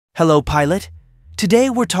Hello, pilot.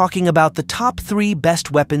 Today we're talking about the top 3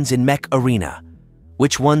 best weapons in Mech Arena.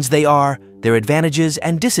 Which ones they are, their advantages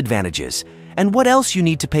and disadvantages, and what else you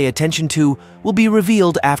need to pay attention to will be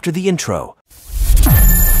revealed after the intro.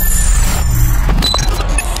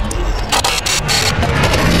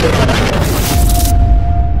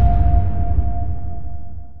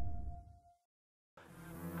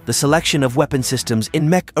 The selection of weapon systems in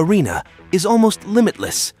Mech Arena is almost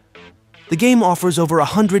limitless. The game offers over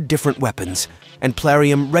 100 different weapons, and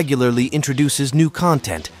Plarium regularly introduces new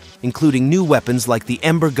content, including new weapons like the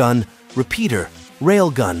Ember Gun, Repeater,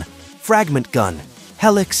 Railgun, Fragment Gun,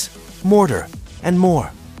 Helix, Mortar, and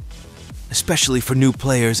more. Especially for new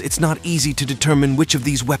players, it's not easy to determine which of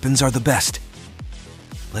these weapons are the best.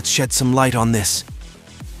 Let's shed some light on this.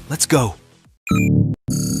 Let's go.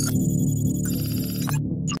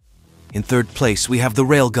 In third place, we have the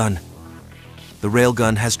Railgun. The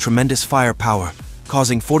Railgun has tremendous firepower,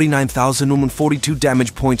 causing 49,042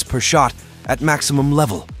 damage points per shot at maximum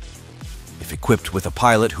level. If equipped with a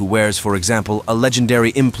pilot who wears, for example, a legendary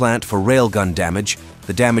implant for Railgun damage,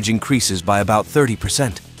 the damage increases by about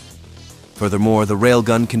 30%. Furthermore, the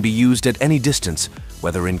Railgun can be used at any distance,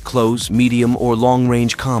 whether in close, medium, or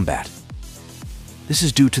long-range combat. This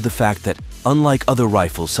is due to the fact that, unlike other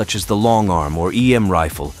rifles such as the Long Arm or EM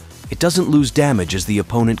rifle, it doesn't lose damage as the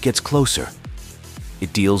opponent gets closer.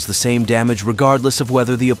 It deals the same damage regardless of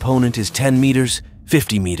whether the opponent is 10 meters,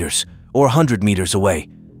 50 meters, or 100 meters away.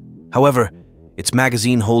 However, its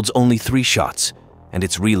magazine holds only 3 shots, and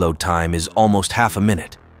its reload time is almost half a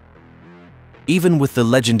minute. Even with the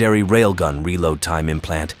legendary Railgun reload time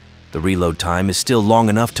implant, the reload time is still long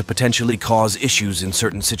enough to potentially cause issues in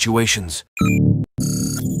certain situations.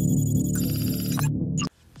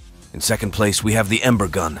 In second place, we have the Ember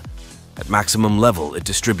Gun. At maximum level, it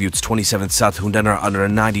distributes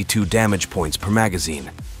 27,792 damage points per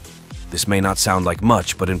magazine. This may not sound like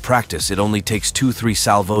much, but in practice, it only takes 2-3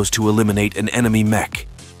 salvos to eliminate an enemy mech.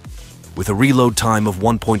 With a reload time of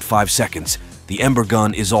 1.5 seconds, the Ember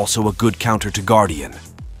Gun is also a good counter to Guardian.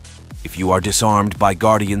 If you are disarmed by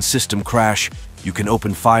Guardian's system crash, you can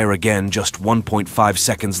open fire again just 1.5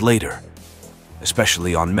 seconds later.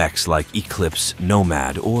 Especially on mechs like Eclipse,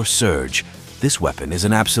 Nomad, or Surge, this weapon is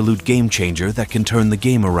an absolute game changer that can turn the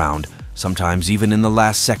game around, sometimes even in the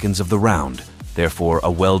last seconds of the round, therefore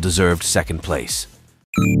a well-deserved second place.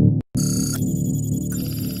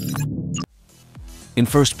 In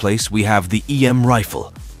first place, we have the EM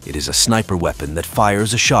rifle. It is a sniper weapon that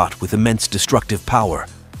fires a shot with immense destructive power.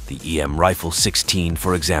 The EM Rifle 16,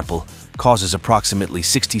 for example, causes approximately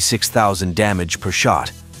 66,000 damage per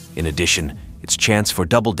shot. In addition, its chance for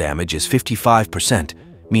double damage is 55%,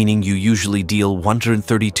 meaning you usually deal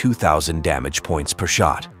 132,000 damage points per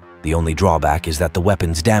shot. The only drawback is that the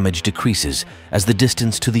weapon's damage decreases as the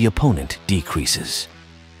distance to the opponent decreases.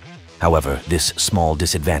 However, this small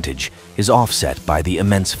disadvantage is offset by the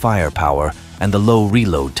immense firepower and the low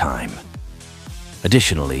reload time.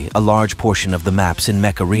 Additionally, a large portion of the maps in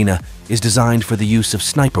Mech Arena is designed for the use of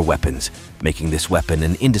sniper weapons, making this weapon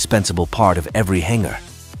an indispensable part of every hangar.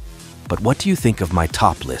 But what do you think of my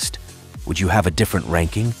top list? Would you have a different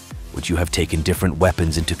ranking? Would you have taken different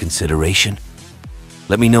weapons into consideration?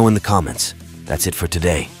 Let me know in the comments. That's it for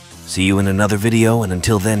today. See you in another video, and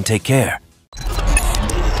until then, take care.